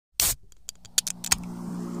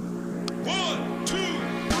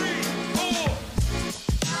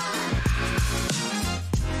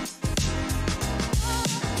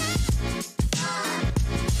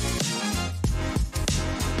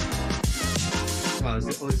Wow, is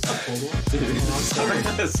it a cold one? I'm sorry.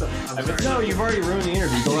 I'm sorry. No, you've already ruined the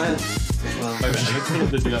interview. Go ahead. Well, My bad. I told him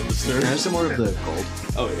to do not disturb. Can I have some more of the cold?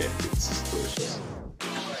 Oh yeah, it's delicious.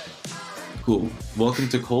 Cool. Welcome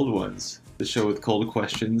to Cold Ones, the show with cold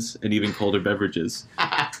questions and even colder beverages.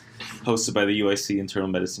 Hosted by the UIC Internal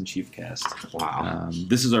Medicine Chief Cast. Wow.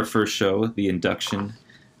 This is our first show, the induction.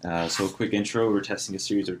 So a quick intro, we're testing a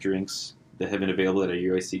series of drinks that have been available at our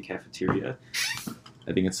UIC cafeteria.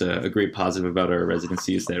 I think it's a great positive about our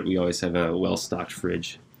residency is that we always have a well-stocked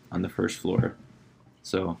fridge on the first floor.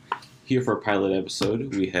 So here for our pilot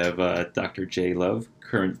episode, we have Dr. Jay Love,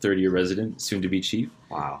 current third-year resident, soon-to-be chief.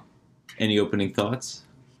 Wow. Any opening thoughts?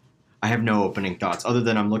 I have no opening thoughts other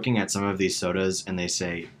than I'm looking at some of these sodas and they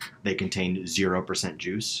say they contain 0%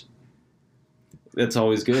 juice. That's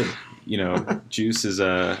always good. You know, juice is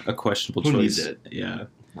a questionable Who choice. needs it? Yeah.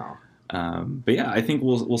 No. But yeah, I think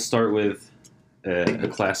we'll start with a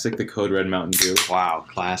classic, the Code Red Mountain Dew. Wow,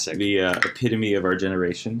 classic. The epitome of our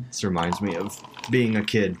generation. This reminds me of being a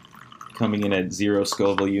kid. Coming in at 0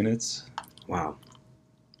 Scoville units. Wow.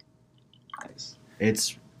 Nice.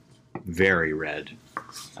 It's very red.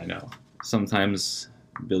 I know. Sometimes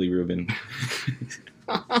Billy Rubin.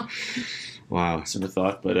 Wow. Similar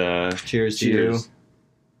thought, but Cheers to you.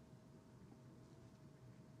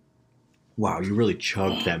 Wow, you really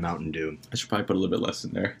chugged that Mountain Dew. I should probably put a little bit less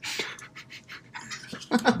in there.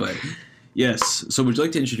 But yes, so would you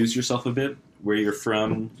like to introduce yourself a bit? Where you're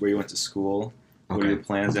from, where you went to school, what are your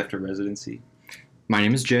plans after residency? My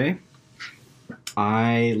name is Jay.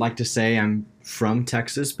 I like to say I'm from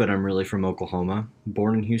Texas, but I'm really from Oklahoma.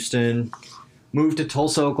 Born in Houston, moved to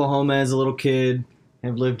Tulsa, Oklahoma as a little kid.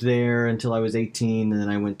 Have lived there until I was 18, and then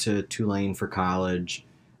I went to Tulane for college.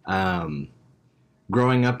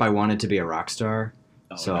 Growing up, I wanted to be a rock star.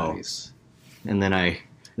 Oh, So- nice. And then I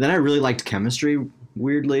really liked chemistry,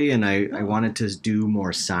 weirdly, and I wanted to do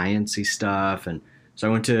more sciencey stuff. And so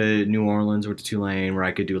I went to New Orleans, went to Tulane, where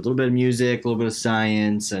I could do a little bit of music, a little bit of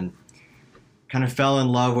science, and kind of fell in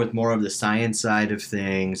love with more of the science side of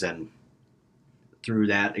things. And through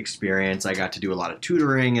that experience, I got to do a lot of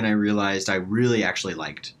tutoring, and I realized I really actually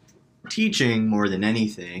liked teaching more than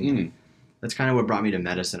anything. Mm. That's kind of what brought me to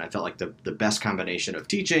medicine. I felt like the best combination of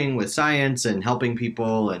teaching with science and helping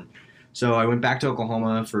people. And so I went back to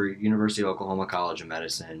Oklahoma for University of Oklahoma College of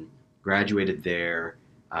Medicine, graduated there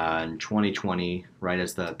in 2020, right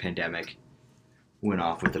as the pandemic went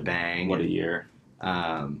off with a bang. What a year.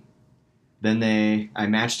 Then I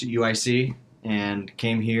matched at UIC and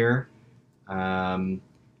came here. I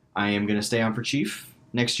am going to stay on for chief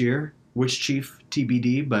next year. Which chief,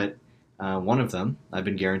 TBD, but one of them. I've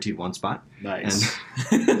been guaranteed one spot. Nice.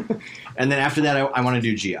 And then after that, I want to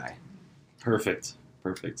do GI. Perfect.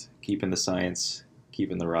 Keeping the science,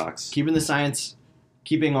 keeping the rocks. Keeping the science,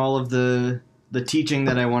 keeping all of the teaching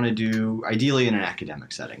that I want to do, ideally in an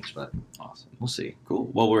academic settings, but Awesome. we'll see. Cool.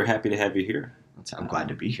 Well, we're happy to have you here. I'm glad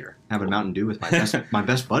to be here. Having Mountain Dew with my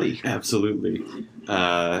best buddy. Absolutely.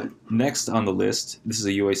 Next on the list, this is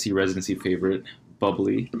a UIC residency favorite,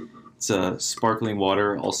 Bubbly. It's a sparkling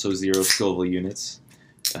water, also 0 Scoville units.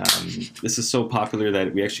 This is so popular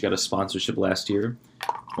that we actually got a sponsorship last year.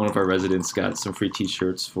 One of our residents got some free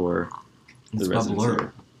T-shirts for the It's residency.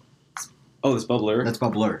 Bubbler. Oh, this Bubbler? That's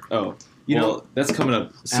Bubbler. Oh, You well, know, that's coming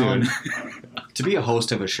up soon. Alan, to be a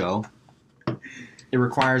host of a show, it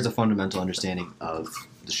requires a fundamental understanding of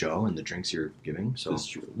the show and the drinks you're giving. So That's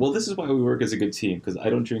true. Well, this is why we work as a good team, because I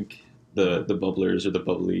don't drink the Bubblers or the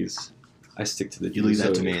Bubblies. I stick to the you leave that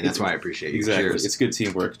so to me, and that's why I appreciate you. Exactly. Cheers. It's good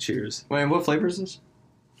teamwork. Cheers. Wait, what flavor is this?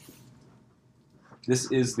 This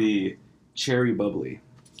is the Cherry Bubbly.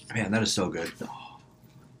 Man, that is so good.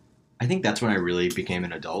 I think that's when I really became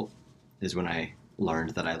an adult, is when I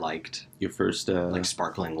learned that I liked Your first, like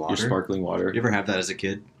sparkling water. your sparkling water. Did you ever have that as a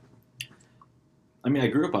kid? I mean, I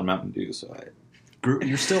grew up on Mountain Dew, so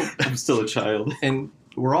You're still, I'm still a child. and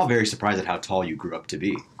we're all very surprised at how tall you grew up to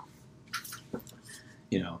be.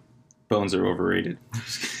 You know, bones are overrated.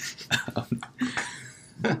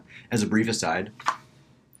 As a brief aside,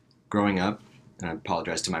 growing up, and I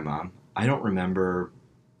apologize to my mom, I don't remember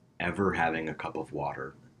ever having a cup of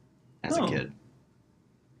water as a Oh. kid.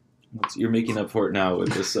 You're making up for it now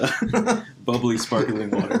with this bubbly,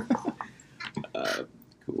 sparkling water.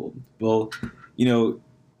 Cool. Well, you know,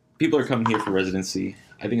 people are coming here for residency.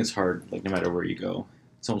 I think it's hard, like, no matter where you go.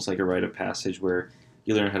 It's almost like a rite of passage where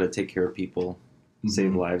you learn how to take care of people,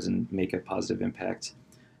 save lives, and make a positive impact.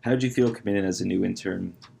 How did you feel coming in as a new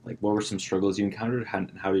intern? Like, what were some struggles you encountered?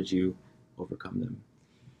 How did you overcome them?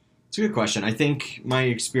 It's a good question. I think my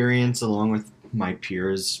experience along with my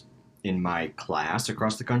peers in my class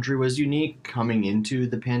across the country was unique coming into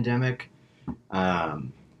the pandemic.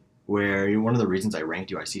 where one of the reasons I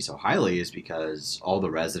ranked UIC so highly is because all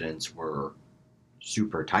the residents were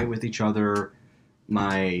super tight with each other.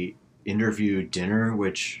 My interview dinner,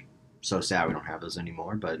 which so sad we don't have those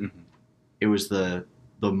anymore, but it was the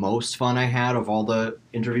most fun I had of all the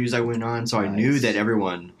interviews I went on. So I knew that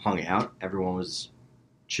everyone hung out, everyone was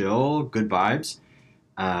chill, good vibes.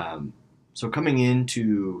 So coming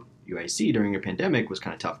into UIC during a pandemic was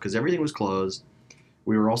kind of tough because everything was closed.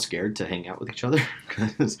 We were all scared to hang out with each other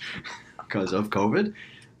because of COVID.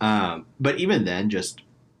 But even then, just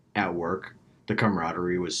at work, the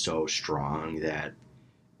camaraderie was so strong that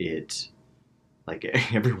it, like,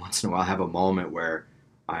 every once in a while I have a moment where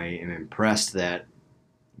I am impressed that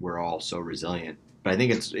we're all so resilient. But I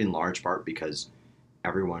think it's in large part because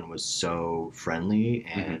everyone was so friendly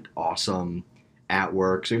and awesome at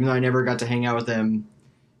work. So even though I never got to hang out with them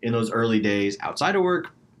in those early days outside of work,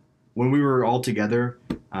 when we were all together,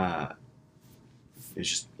 it was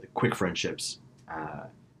just quick friendships.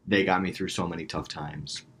 They got me through so many tough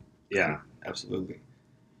times. Yeah, absolutely.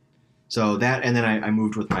 So that, and then I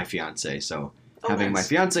moved with my fiance. So having my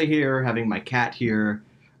fiance here, having my cat here.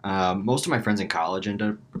 Most of my friends in college end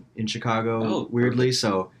up in Chicago, weirdly. Perfect.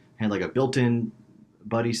 So I had like a built-in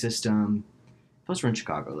buddy system. Those were in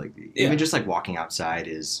Chicago. Like even just like walking outside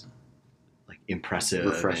is like impressive,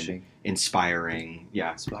 refreshing, inspiring.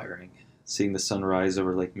 Yeah, inspiring. Seeing the sunrise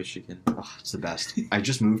over Lake Michigan. Oh, it's the best. I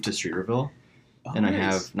just moved to Streeterville, and nice. I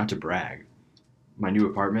have, not to brag, my new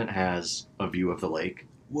apartment has a view of the lake.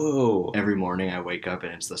 Whoa! Every morning I wake up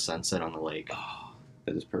and it's the sunset on the lake. Oh,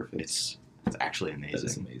 that is perfect. It's actually amazing. That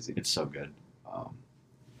is amazing. It's so good.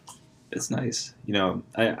 It's nice. You know,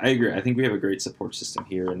 I agree. I think we have a great support system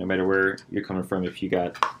here, and no matter where you're coming from, if you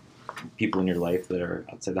got people in your life that are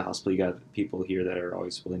outside the hospital, you got people here that are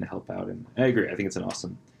always willing to help out, and I agree. I think it's an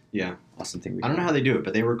awesome thing. I don't know how they do it,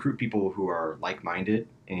 but they recruit people who are like-minded,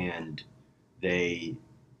 and they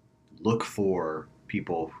look for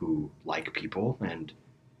people who like people, and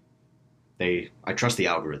I trust the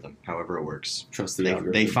algorithm, however it works. Trust the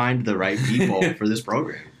algorithm. They find the right people for this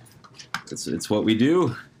program. It's what we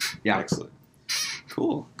do. Yeah. Excellent.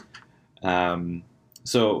 Cool.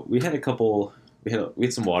 So we had we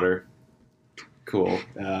had some water. Cool.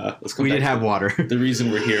 Let's go. We did have water. The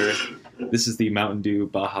reason we're here. This is the Mountain Dew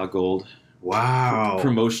Baja Gold. Wow.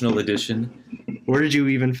 Promotional edition. Where did you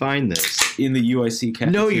even find this? In the UIC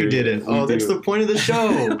cafeteria. No, you didn't. That's the point of the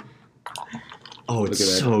show. Oh,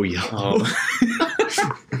 it's so yellow.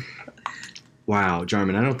 Oh. Wow,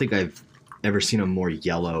 Jarman, I don't think I've ever seen a more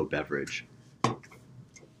yellow beverage.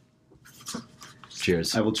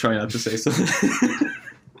 Cheers. I will try not to say something.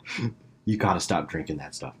 You gotta stop drinking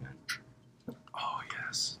that stuff, man. Oh,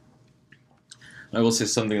 yes. I will say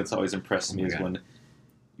something that's always impressed me is when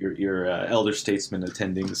your elder statesmen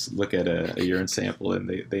attendings look at a urine sample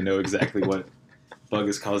and they know exactly what bug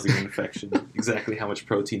is causing an infection, exactly how much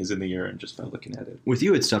protein is in the urine just by looking at it. With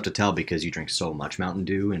you, it's tough to tell because you drink so much Mountain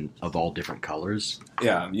Dew and of all different colors.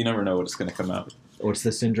 Yeah, you never know what's going to come out. What's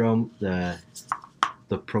the syndrome? The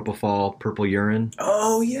propofol purple urine?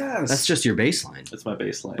 Oh, yes. That's just your baseline. That's my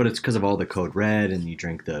baseline. But it's because of all the Code Red, and you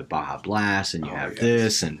drink the Baja Blast, and you have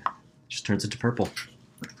this, and it just turns into purple.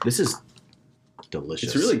 This is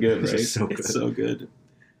delicious. It's really good, right? It's so good. It's so good.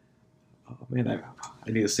 Oh, man, I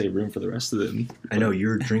need to save room for the rest of them. I know,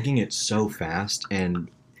 you're drinking it so fast, and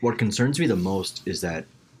what concerns me the most is that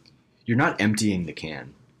you're not emptying the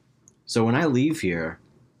can. So when I leave here,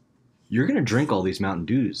 you're going to drink all these Mountain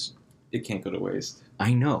Dews. It can't go to waste.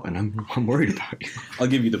 I know, and I'm worried about you. I'll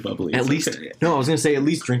give you the bubbly. At least, okay. No, I was going to say at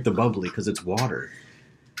least drink the bubbly because it's water.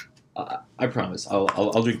 I promise.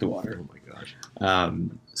 I'll drink the water. Oh my gosh.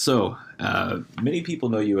 Many people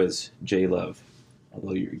know you as J Love,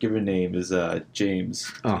 although your given name is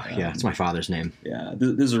James. Oh yeah, it's my father's name. Yeah,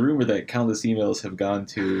 there's a rumor that countless emails have gone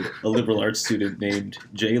to a liberal arts student named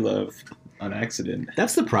J Love on accident.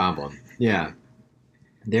 That's the problem. Yeah,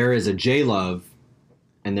 there is a J Love,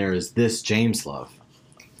 and there is this James Love.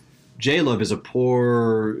 J Love is a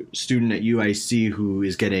poor student at UIC who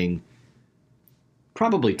is getting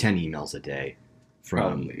probably 10 emails a day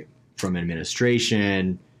from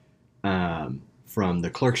administration, from the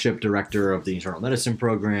clerkship director of the internal medicine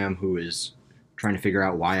program, who is trying to figure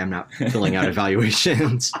out why I'm not filling out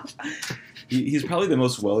evaluations. He's probably the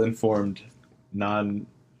most well-informed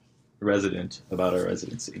non-resident about our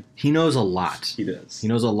residency. He knows a lot. He does. He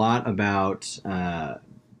knows a lot about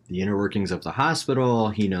the inner workings of the hospital.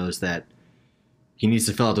 He knows that he needs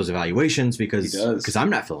to fill out those evaluations because I'm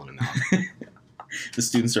not filling them out. The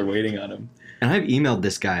students are waiting on him. And I've emailed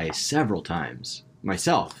this guy several times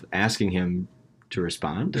myself, asking him to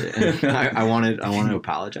respond. And I want to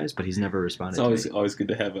apologize, but he's never responded. It's to me. always good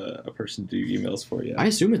to have a person do emails for you. I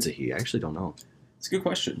assume it's a he. I actually don't know. It's a good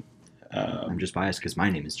question. I'm just biased because my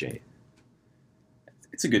name is Jay.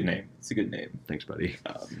 It's a good name. It's a good name. Thanks, buddy.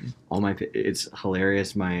 It's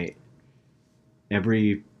hilarious.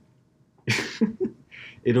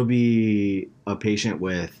 It'll be a patient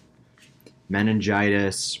with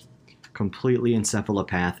meningitis, completely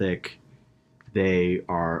encephalopathic. They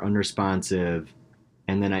are unresponsive.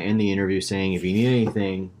 And then I end the interview saying, if you need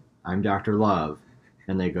anything, I'm Dr. Love.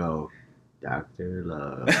 And they go, Dr.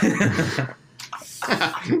 Love.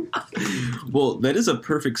 Well, that is a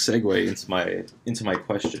perfect segue into my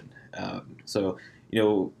question. So,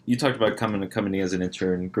 you talked about coming in as an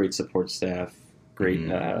intern, great support staff, great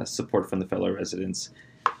support from the fellow residents.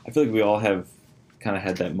 I feel like we all have kind of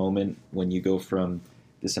had that moment when you go from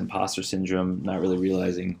this imposter syndrome, not really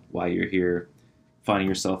realizing why you're here, finding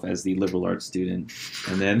yourself as the liberal arts student,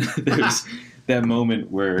 and then there's that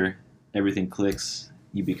moment where everything clicks,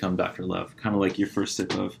 you become Dr. Love, kind of like your first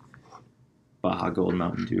sip of Baja Gold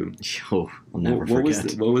Mountain Dew. I'll never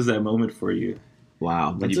forget. What was that moment for you?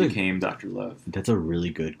 Wow, when you became Dr. Love? That's a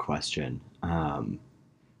really good question.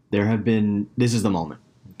 This is the moment.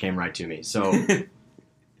 It came right to me. So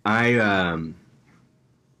I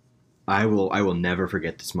will never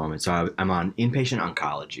forget this moment. So I'm on inpatient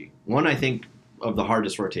oncology. One, I think, of the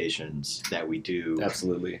hardest rotations that we do.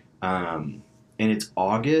 Absolutely. And it's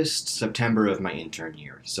August, September of my intern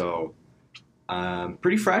year. So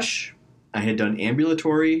pretty fresh. I had done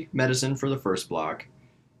ambulatory medicine for the first block.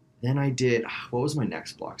 Then I did, what was my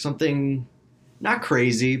next block? Something not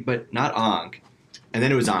crazy, but not onc. And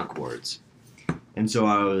then it was onc wards. And so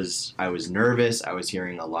I was nervous. I was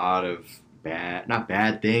hearing a lot of not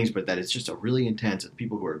bad things, but that it's just a really intense,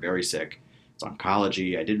 people who are very sick. It's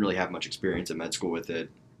oncology. I didn't really have much experience in med school with it.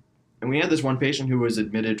 And we had this one patient who was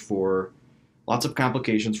admitted for lots of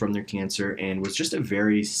complications from their cancer and was just a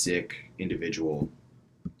very sick individual.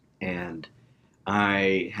 And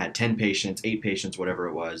I had 10 patients, 8 patients, whatever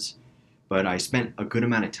it was. But I spent a good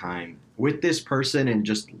amount of time with this person and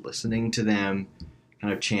just listening to them,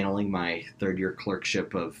 kind of channeling my third-year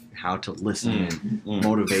clerkship of how to listen and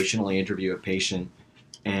motivationally interview a patient.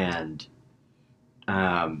 And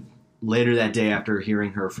later that day, after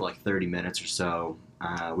hearing her for like 30 minutes or so,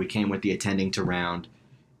 we came with the attending to round.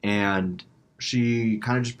 And she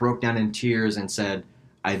kind of just broke down in tears and said,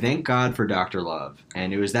 I thank God for Dr. Love.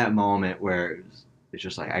 And it was that moment where it's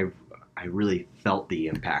just like I really felt the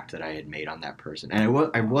impact that I had made on that person. And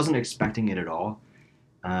I wasn't expecting it at all.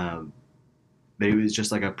 But it was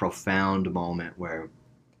just like a profound moment where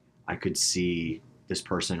I could see this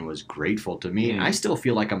person was grateful to me. And I still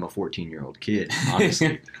feel like I'm a 14-year-old kid,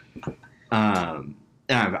 honestly. And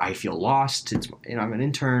I feel lost. I'm an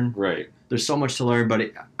intern. Right. There's so much to learn,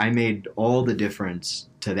 but I made all the difference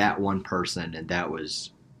to that one person, and that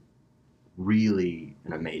was really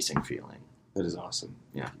an amazing feeling. That is awesome.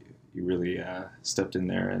 Yeah. You really stepped in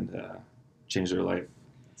there and changed their life.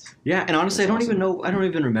 Yeah, and honestly, That's I don't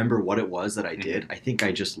even remember what it was that I did. I think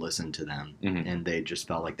I just listened to them, Mhm. and they just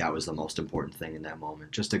felt like that was the most important thing in that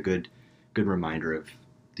moment. Just a good reminder of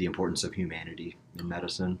the importance of humanity in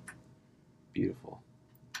medicine. Beautiful.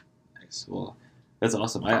 Nice. Well, that's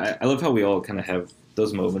awesome. I love how we all kind of have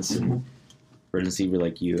those moments in residency where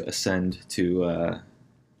like you ascend to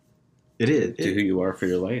It is. who you are for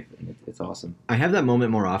your life, and it's awesome. I have that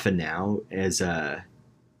moment more often now as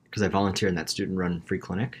because I volunteer in that student-run free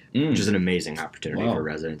clinic, which is an amazing opportunity Wow. for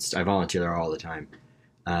residents. I volunteer there all the time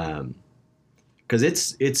because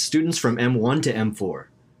it's students from M1 to M4,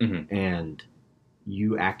 and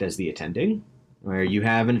you act as the attending, where you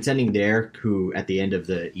have an attending there who at the end of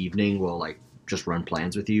the evening will like just run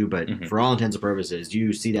plans with you, but for all intents and purposes,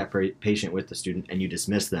 you see that patient with the student and you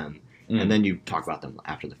dismiss them, and then you talk about them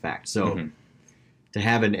after the fact. So to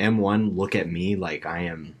have an M1 look at me like I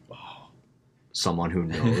am someone who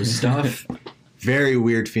knows stuff, very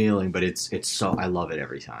weird feeling, but it's so, I love it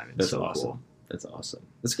every time. It's That's so awesome. cool. That's awesome.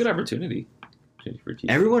 That's a good opportunity for teaching.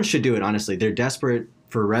 Everyone should do it, honestly. They're desperate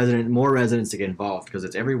for more residents to get involved because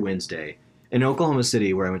it's every Wednesday. In Oklahoma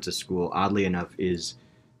City, where I went to school, oddly enough,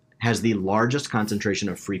 has the largest concentration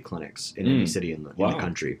of free clinics in any city in the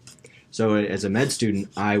country. So as a med student,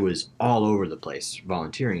 I was all over the place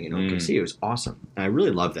volunteering in OKC. It was awesome. And I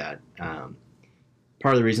really loved that.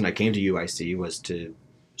 Part of the reason I came to UIC was to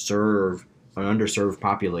serve an underserved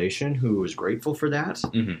population who was grateful for that.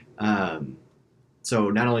 So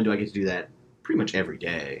not only do I get to do that pretty much every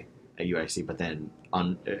day at UIC, but then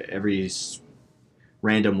on every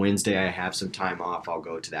random Wednesday I have some time off, I'll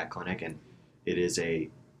go to that clinic, and it is a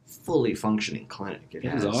fully functioning clinic. It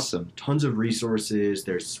That has is awesome. tons of resources.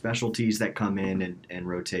 There's specialties that come in and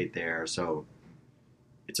rotate there. So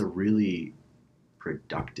it's a really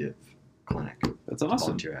productive clinic That's to awesome.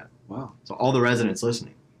 volunteer at. Wow. So all the residents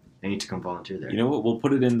listening, they need to come volunteer there. You know what? We'll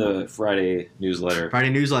put it in the Friday newsletter. Friday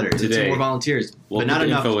newsletter. It's Today. more volunteers, We'll but put not the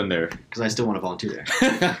enough info in there. because I still want to volunteer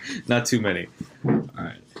there. Not too many. All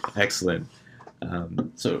right. Excellent.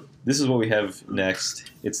 So this is what we have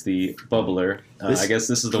next. It's the Bubbler. This- I guess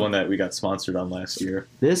this is the one that we got sponsored on last year.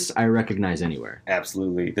 This I recognize anywhere.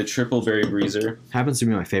 Absolutely. The Triple Berry Breezer, Happens to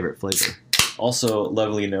be my favorite flavor. also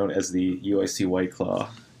lovely known as the UIC White Claw.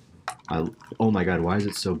 Oh my god, why is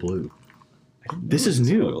it so blue? I didn't This know is it's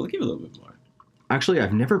new. blue. We'll give it a little bit more. Actually,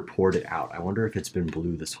 I've never poured it out. I wonder if it's been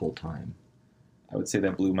blue this whole time. I would say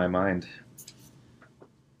that blew my mind.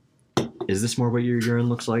 Is this more what your urine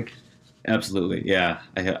looks like? Absolutely. Yeah.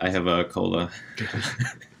 I have a cola.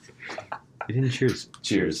 You didn't cheers.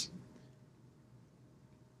 Cheers.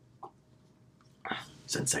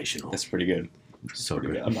 Sensational. That's pretty good. So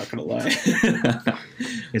Pretty good. good. I'm not going to lie.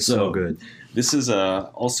 It's so good. This is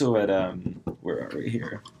also at where are we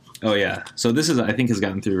here? Oh yeah. So this is I think has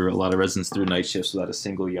gotten through a lot of residents through night shifts without a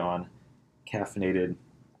single yawn. Caffeinated,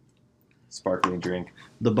 sparkling drink.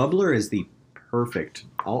 The bubbler is the perfect.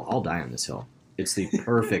 I'll die on this hill. It's the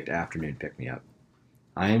perfect afternoon pick me up.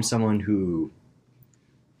 I am someone who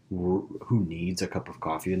needs a cup of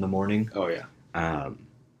coffee in the morning, Oh yeah.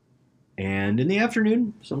 and in the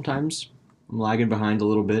afternoon sometimes I'm lagging behind a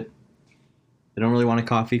little bit. I don't really want a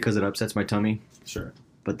coffee because it upsets my tummy. Sure.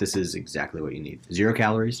 But this is exactly what you need. 0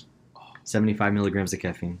 calories, 75 milligrams of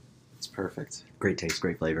caffeine. It's perfect. Great taste,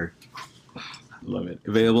 great flavor, Love it.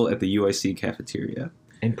 Available at the UIC cafeteria.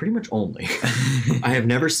 and pretty much only. I have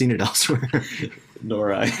never seen it elsewhere.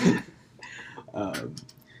 Nor I.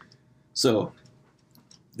 So,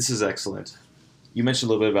 this is excellent. You mentioned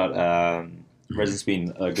a little bit about residents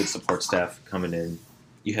being a good support staff coming in.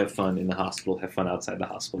 You have fun in the hospital, have fun outside the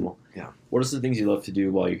hospital. Yeah. What are some things you love to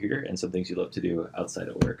do while you're here and some things you love to do outside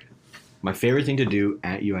of work? My favorite thing to do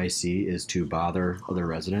at UIC is to bother other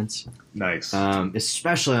residents, Nice.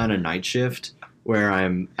 especially on a night shift where I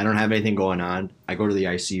don't have anything going on. I go to the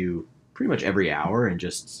ICU pretty much every hour and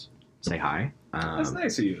just say hi. That's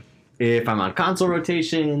nice of you. If I'm on console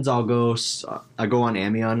rotations, I go on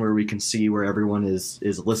Amion where we can see where everyone is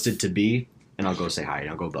listed to be, and I'll go say hi and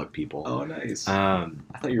I'll go bug people. Oh, nice. I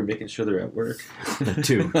I thought you were making sure they're at work.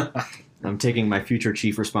 too. I'm taking my future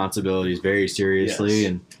chief responsibilities very seriously, Yes.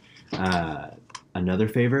 and another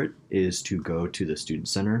favorite is to go to the student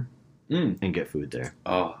center Mm. and get food there.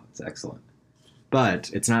 Oh, that's excellent. But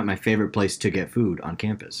it's not my favorite place to get food on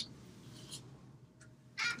campus.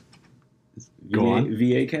 Go on.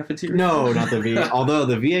 VA cafeteria? No, not the VA. Although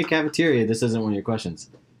the VA cafeteria, this isn't one of your questions.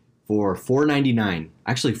 For $4.99,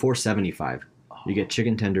 actually $4.75, you get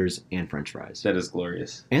chicken tenders and French fries, That is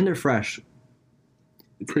glorious. and they're fresh.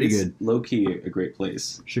 Pretty It's good. Low key, a great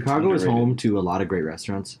place. Chicago is Underrated. home to a lot of great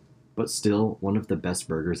restaurants, but still, one of the best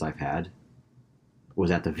burgers I've had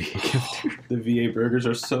was at the VA cafeteria. The VA burgers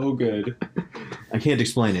are so good. I can't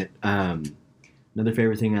explain it. Another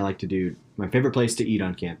favorite thing I like to do, my favorite place to eat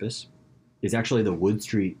on campus, is actually the Wood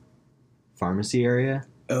Street pharmacy area.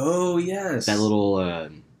 Oh yes, That little,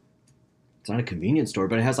 it's not a convenience store,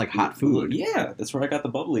 but it has like hot food. Yeah, that's where I got the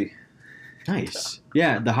bubbly. Nice.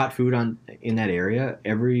 Yeah, the hot food in that area.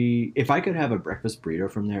 If I could have a breakfast burrito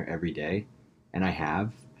from there every day, and I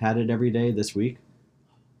have had it every day this week,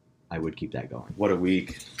 I would keep that going. What a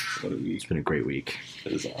week! What a week! It's been a great week.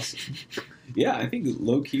 That is awesome. Yeah, I think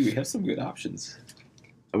low key we have some good options.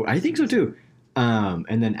 I think so too.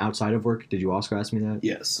 And then outside of work, did you also ask me that?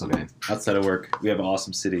 Yes. Okay. Outside of work, we have an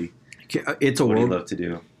awesome city. It's a What do you world. love to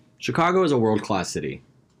do? Chicago is a world-class city.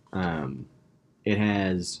 It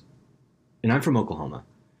has, and I'm from Oklahoma,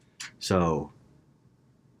 so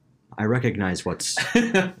I recognize what's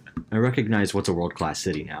a world-class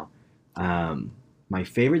city now. My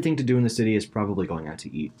favorite thing to do in the city is probably going out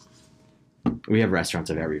to eat. We have restaurants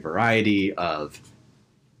of every variety, of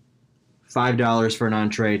 $5 for an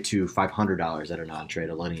entree to $500 at an entree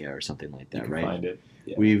to Linea or something like that, You can right? find it.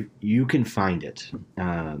 Yeah. You can find it,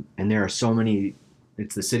 and there are so many.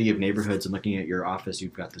 It's the city of neighborhoods. And looking at your office,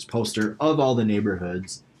 you've got this poster of all the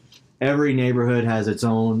neighborhoods. Every neighborhood has its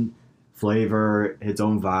own flavor, its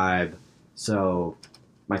own vibe. So,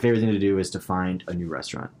 my favorite thing to do is to find a new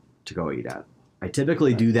restaurant to go eat at. I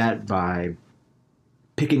typically do that by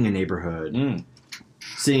picking a neighborhood, Mm,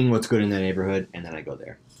 seeing what's good in that neighborhood, and then I go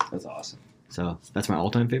there. that's awesome. So that's my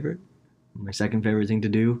all-time favorite. My second favorite thing to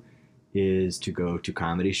do is to go to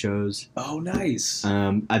comedy shows. Oh, nice.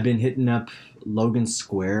 I've been hitting up Logan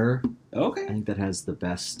Square. I Okay. think that has the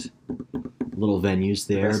best little venues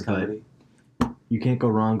there, Best but comedy. you can't go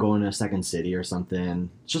wrong going to Second City or something.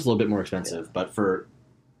 It's just a little bit more expensive, but for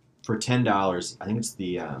 $10, I think it's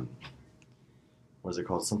the what is it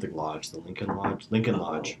called? Something Lodge, the Lincoln Lodge,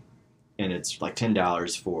 Lodge, and it's like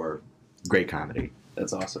 $10 for great comedy.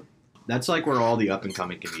 That's awesome. That's like where all the up and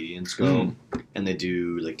coming comedians go, and they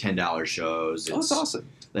do like $10 shows. Oh, that's awesome.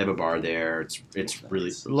 They have a bar there. It's really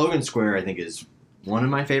Nice. Logan Square. I think is one of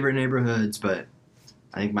my favorite neighborhoods, but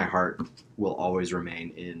I think my heart will always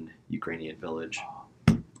remain in Ukrainian Village.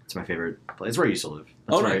 It's my favorite place. It's where I used to live.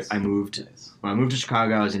 That's Oh, where nice. I moved. Nice. When I moved to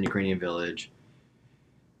Chicago, I was in Ukrainian Village.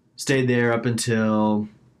 Stayed there up until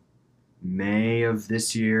May of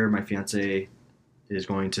this year. My fiance is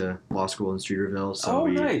going to law school in Streeterville, so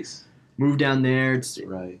we nice. moved down there. It's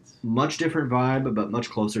Right. much different vibe, but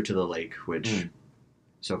much closer to the lake, which Mm.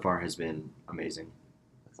 so far has been amazing.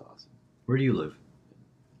 That's awesome. Where do you live?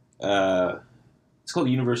 It's called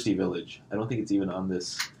University Village. I don't think it's even on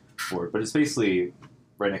this board, but it's basically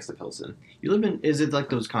right next to Pilsen. You live in? Is it like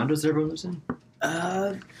those condos that everyone lives in?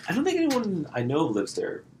 I don't think anyone I know lives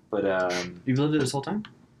there, but You've lived there this whole time?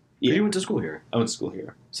 yeah, You went to school here. I went to school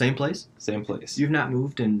here. Same place? Same place. You've not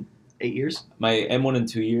moved in 8 years? My M1 and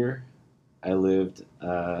 2 year, I lived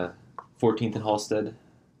 14th in Halstead.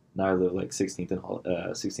 Now I live like 16th in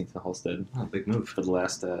Halstead Oh, big move. for the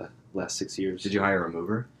last 6 years. Did you hire a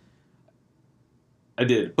mover? I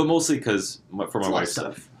did, but mostly because for my It's a lot of wife's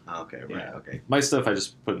stuff. Oh, okay, right, Yeah. okay. My stuff I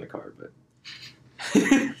just put in the car, but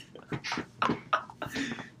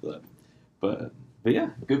yeah,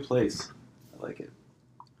 good place. I like it.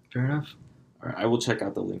 Fair enough. All right, I will check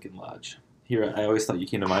out the Lincoln Lodge. Here, I always thought you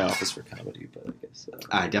came to my office for comedy, but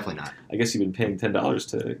Definitely not. I guess you've been paying $10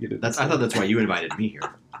 to get it. I thought that's why you invited me here.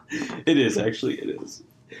 It is actually. It is.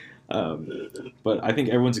 But I think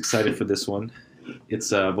everyone's excited for this one. It's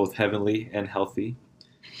both heavenly and healthy.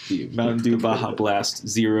 The Mountain Dew Baja Blast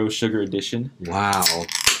Zero Sugar Edition. Wow.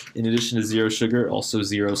 In addition to zero sugar, also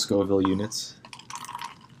 0 Scoville units.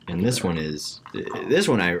 And this one is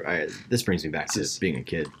this brings me back to being a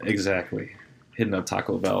kid. Exactly. Hitting up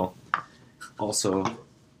Taco Bell. Also,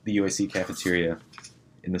 the UIC cafeteria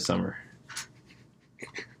in the summer.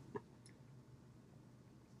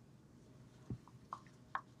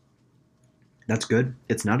 That's good.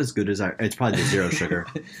 It's not as good as it's probably the zero sugar.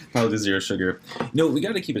 Probably the zero sugar. No, we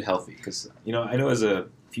got to keep it healthy because, I know as a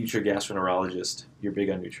future gastroenterologist, you're big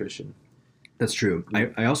on nutrition. That's true.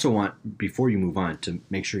 I also want, before you move on, to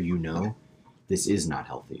make sure you know this is not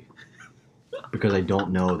healthy. Because I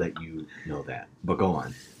don't know that you know that. But go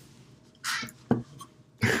on.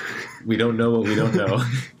 We don't know what we don't know.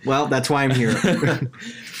 Well, that's why I'm here.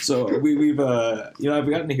 So we've I've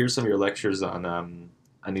gotten to hear some of your lectures on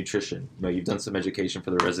nutrition. You've done some education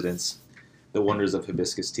for the residents, the wonders of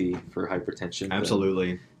hibiscus tea for hypertension,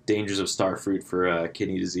 Absolutely. the dangers of star fruit for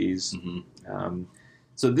kidney disease. Mm-hmm.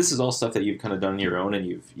 So this is all stuff that you've kind of done on your own, and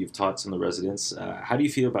you've taught some of the residents. How do you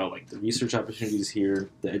feel about the research opportunities here,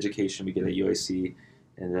 the education we get at UIC,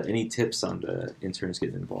 and any tips on the interns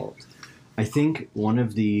getting involved? I think one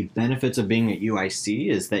of the benefits of being at UIC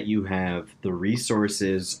is that you have the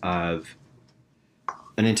resources of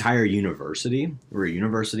an entire university. We're a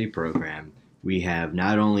university program. We have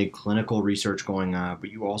not only clinical research going on, but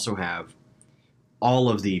you also have all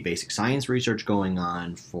of the basic science research going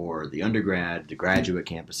on for the undergrad, the graduate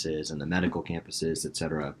campuses, and the medical campuses,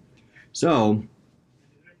 etc. So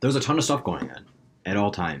there's a ton of stuff going on at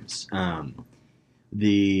all times.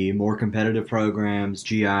 The more competitive programs,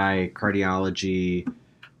 GI, cardiology,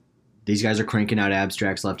 these guys are cranking out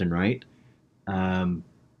abstracts left and right.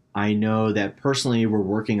 I know that personally we're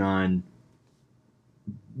working on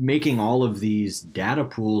making all of these data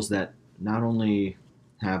pools that not only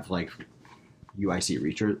have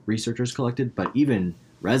UIC researchers collected, but even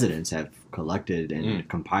residents have collected and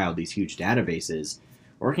compiled these huge databases,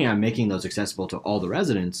 working on making those accessible to all the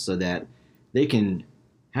residents so that they can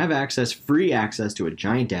have free access to a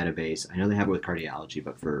giant database. I know they have it with cardiology,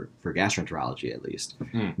 but for gastroenterology at least,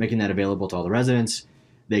 making that available to all the residents.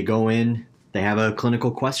 They go in, they have a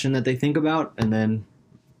clinical question that they think about, and then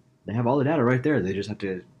they have all the data right there. They just have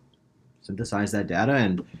to synthesize that data.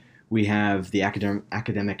 And we have the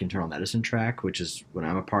academic internal medicine track, which is what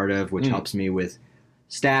I'm a part of, which helps me with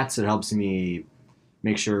stats. It helps me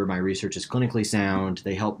make sure my research is clinically sound.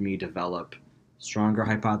 They help me develop stronger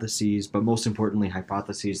hypotheses, but most importantly,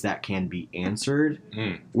 hypotheses that can be answered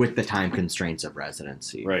with the time constraints of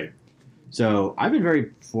residency. Right. So I've been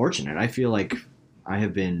very fortunate. I feel like I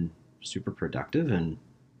have been super productive and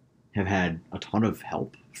have had a ton of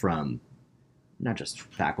help from not just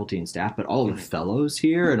faculty and staff, but all of the fellows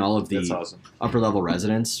here and all of That's the awesome. upper level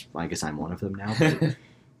residents. I guess I'm one of them now. But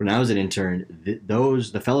when I was an intern,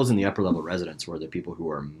 the fellows in the upper level residents were the people who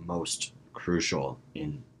are most crucial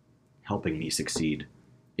in helping me succeed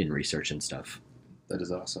in research and stuff. That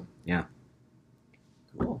is awesome. Yeah.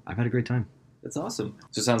 Cool. I've had a great time. That's awesome.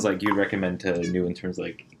 So it sounds like you'd recommend to new interns,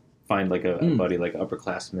 like, find like a buddy, like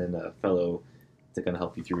upperclassman, a fellow to kind of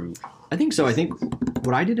help you through. I think so. I think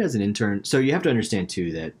what I did as an intern, so you have to understand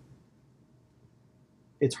too that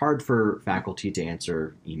it's hard for faculty to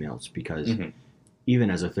answer emails because Mhm.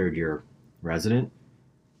 even as a third year resident,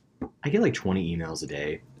 I get like 20 emails a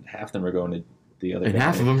day. Half them are going to the other And guy.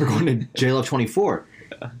 half of them are going to JLove 24.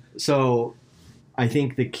 Yeah. So I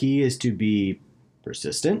think the key is to be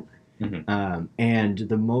persistent. Mhm. And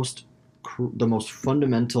the most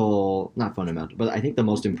fundamental, not fundamental, but I think the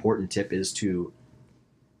most important tip is to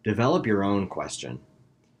develop your own question.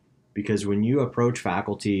 Because when you approach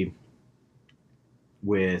faculty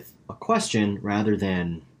with a question rather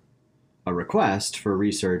than a request for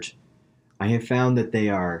research, I have found that they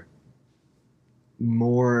are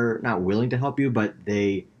more not willing to help you, but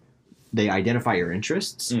they identify your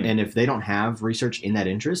interests, and if they don't have research in that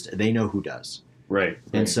interest, they know who does. Right.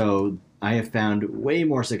 And so I have found way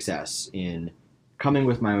more success in coming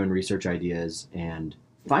with my own research ideas and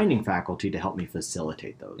finding faculty to help me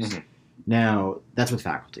facilitate those. Mhm. Now, that's with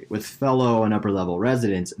faculty. With fellow and upper level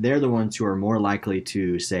residents, they're the ones who are more likely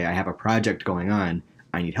to say, I have a project going on,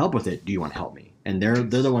 I need help with it, do you want to help me? And they're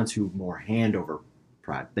the ones who more hand over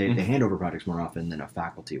they hand over projects more often than a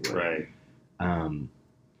faculty would. Right.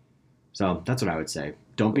 So that's what I would say.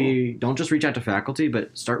 Don't just reach out to faculty,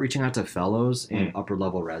 but start reaching out to fellows and upper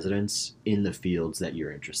level residents in the fields that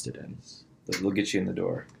you're interested in. They'll get you in the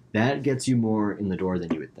door. That gets you more in the door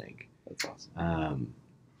than you would think. That's awesome.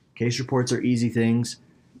 Case reports are easy things,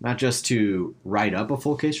 not just to write up a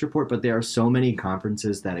full case report, but there are so many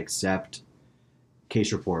conferences that accept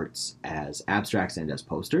case reports as abstracts and as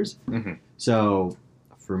posters. Mm-hmm. So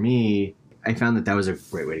for me, I found that was a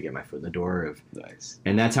great way to get my foot in the door. Nice.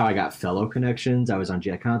 And that's how I got fellow connections. I was on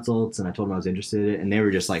GI Consults, and I told them I was interested in it, and they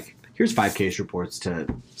were just like, here's 5 case reports to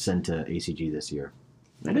send to ACG this year.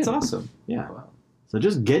 That's awesome. Yeah. Wow. So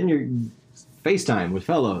just getting your FaceTime with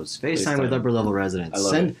fellows, FaceTime with upper level residents. I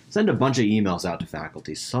love it. Send a bunch of emails out to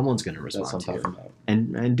faculty. Someone's going to That's respond what to I'm you. talking about.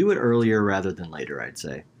 And do it earlier rather than later, I'd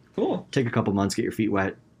say. Cool. Take a couple months, get your feet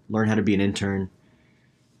wet, learn how to be an intern.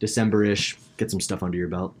 December-ish, get some stuff under your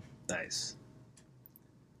belt. Nice.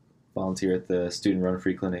 Volunteer at the Student Run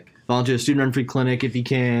Free Clinic. Volunteer at the Student Run Free Clinic if you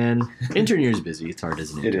can. Intern year is busy. It's hard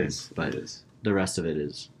as an It intern. is. But it is. the rest of it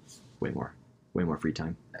is way more free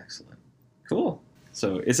time. Excellent. Cool.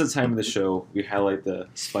 So it's the time of the show we highlight the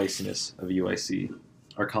spiciness of UIC.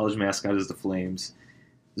 Our college mascot is the Flames.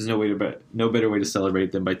 There's no better way to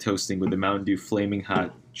celebrate than by toasting with the Mountain Dew Flaming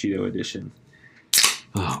Hot Cheeto Edition.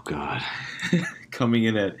 Oh, God. Coming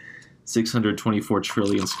in at 624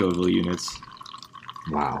 trillion Scoville units.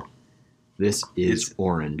 Wow. This is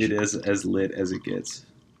orange. It is as lit as it gets.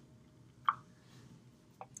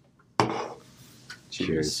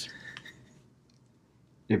 Cheers.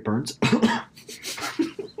 It burns.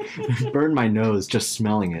 It burned my nose just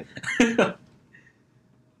smelling it.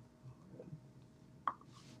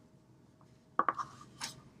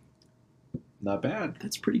 Not bad.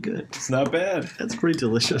 That's pretty good. It's not bad. That's pretty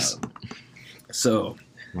delicious. So,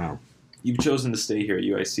 Wow. you've chosen to stay here at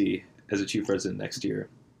UIC as a chief resident next year.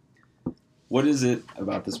 What is it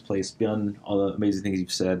about this place, beyond all the amazing things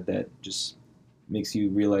you've said, that just makes you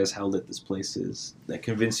realize how lit this place is, that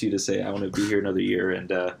convince you to say, I want to be here another year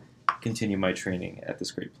and continue my training at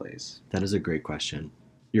this great place? That is a great question.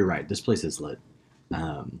 You're right. This place is lit.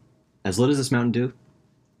 As lit as this Mountain Dew?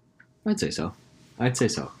 I'd say so.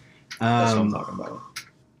 That's what I'm talking about.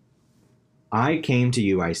 I came to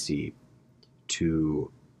UIC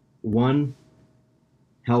to, one,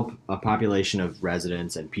 help a population of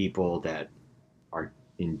residents and people that are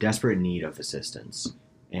in desperate need of assistance.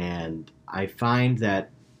 And I find that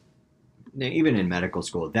even in medical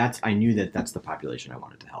school, I knew that that's the population I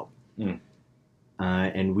wanted to help. Mm.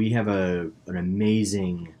 And we have an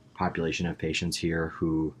amazing population of patients here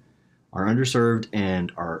who are underserved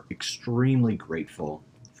and are extremely grateful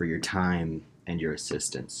for your time and your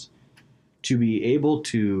assistance. To be able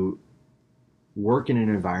to work in an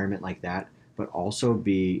environment like that, but also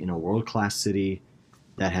be in a world-class city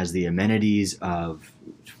that has the amenities of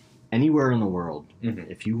anywhere in the world. Mhm.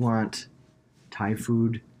 If you want Thai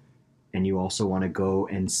food and you also want to go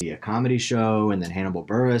and see a comedy show and then Hannibal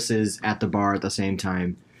Buress is at the bar at the same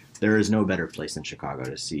time, there is no better place than Chicago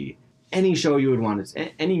to see any show you would want.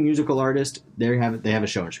 Any musical artist, they have a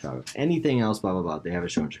show in Chicago. Anything else, blah blah blah, they have a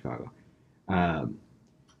show in Chicago.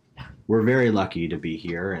 We're very lucky to be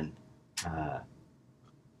here and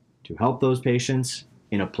to help those patients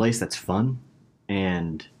in a place that's fun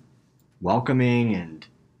and welcoming, and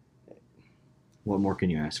what more can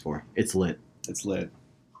you ask for? It's lit. It's lit.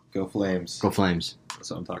 Go Flames. Go Flames.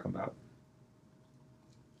 That's what I'm talking about.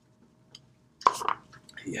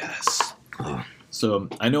 Yes. Oh. So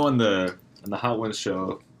I know on the Hot Ones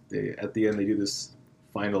show, at the end they do this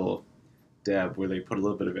final dab where they put a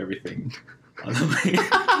little bit of everything on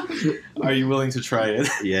the Are you willing to try it?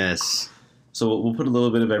 Yes. So we'll put a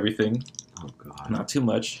little bit of everything. Oh God. Not too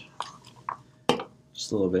much.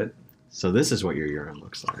 Just a little bit. So this is what your urine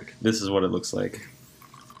looks like. This is what it looks like.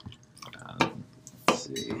 Let's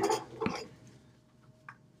see.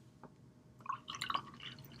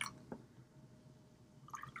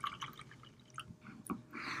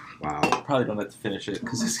 Wow. Probably don't have to finish it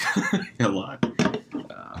because it's gonna be a lot.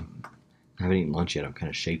 I haven't eaten lunch yet. I'm kind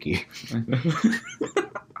of shaky. Are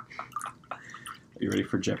you ready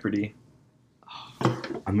for Jeopardy?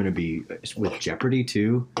 I'm gonna be with Jeopardy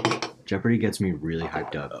too. Jeopardy gets me really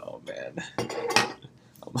hyped up. Oh man.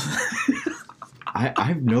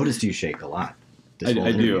 I've noticed you shake a lot. I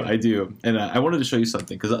do. And I wanted to show you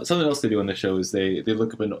something, because something else they do on the show is they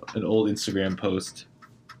look up an old Instagram post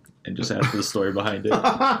and just ask for the story behind it.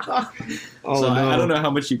 Oh, so no. I don't know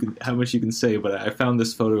how much you can say, but I found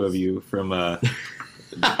this photo of you from.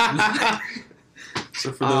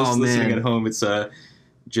 So for those listening at home, it's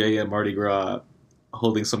Jay at Mardi Gras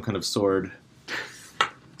holding some kind of sword.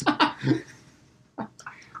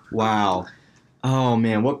 Wow. Oh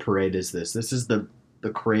man, what parade is this? This is the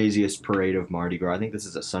craziest parade of Mardi Gras. I think this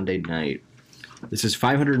is a Sunday night. This is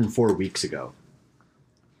 504 weeks ago.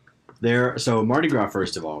 So Mardi Gras,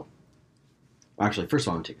 first of all. Actually, first of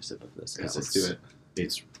all, I'm gonna take a sip of this. Yeah, let's do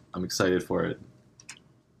it. I'm excited for it.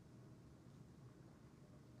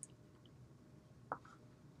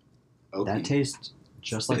 Okay. That tastes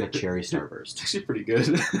just like a cherry Starburst. It's actually pretty good.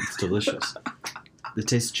 It's delicious. It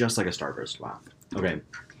tastes just like a Starburst. Wow. Okay.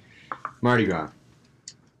 Mardi Gras.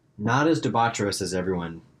 Not as debaucherous as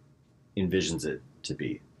everyone envisions it to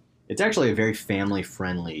be. It's actually a very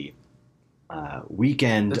family-friendly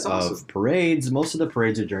weekend That's of awesome. parades. Most of the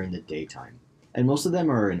parades are during the daytime. And most of them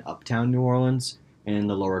are in uptown New Orleans and in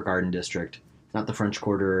the Lower Garden District. It's not the French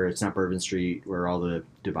Quarter. It's not Bourbon Street, where all the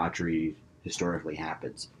debauchery historically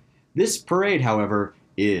happens. This parade, however,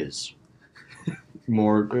 is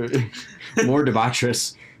more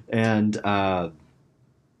debaucherous. And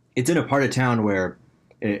it's in a part of town where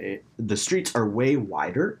the streets are way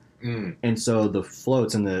wider. And so the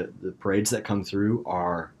floats and the parades that come through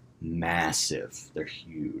are massive. They're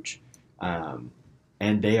huge.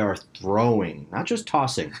 And they are throwing, not just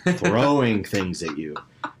tossing, throwing things at you.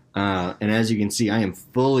 And as you can see, I am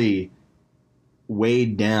fully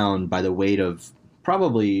weighed down by the weight of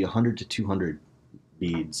probably 100 to 200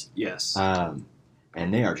 beads. Yes. And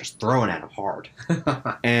they are just throwing at them hard.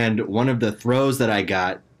 And one of the throws that I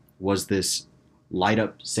got was this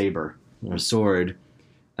light-up saber, or sword.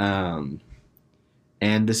 And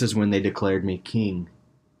this is when they declared me king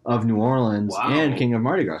of New Orleans and king of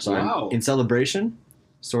Mardi Gras. So I'm in celebration,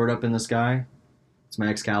 sword up in the sky. It's my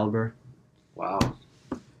Excalibur. Wow.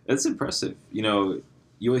 That's impressive. You know,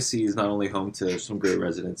 UIC is not only home to some great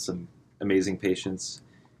residents, some amazing patients,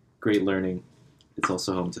 great learning. It's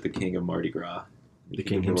also home to the king of Mardi Gras. The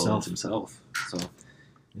king of New Orleans himself. So,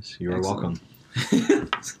 Yes, you are welcome.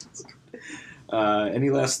 Any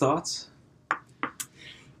last thoughts?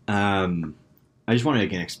 I just want to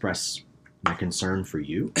again express my concern for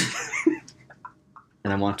you.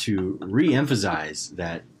 And I want to re-emphasize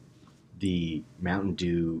that the Mountain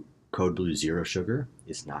Dew Code Blue Zero Sugar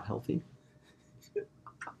is not healthy.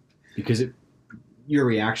 Because your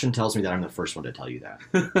reaction tells me that I'm the first one to tell you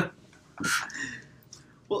that.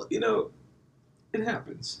 Well, you know, it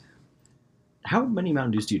happens. How many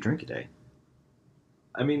Mountain Dews do you drink a day?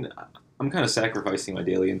 I mean, I'm kind of sacrificing my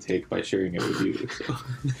daily intake by sharing it with you.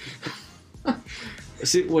 So.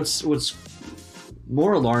 See, what's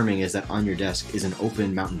more alarming is that on your desk is an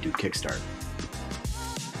open Mountain Dew Kickstart,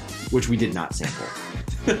 which we did not sample.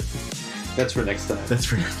 That's for next time. That's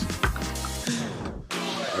for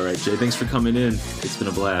All right, Jay, thanks for coming in. It's been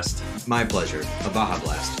a blast. my pleasure. A Baja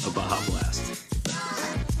Blast. A Baja Blast.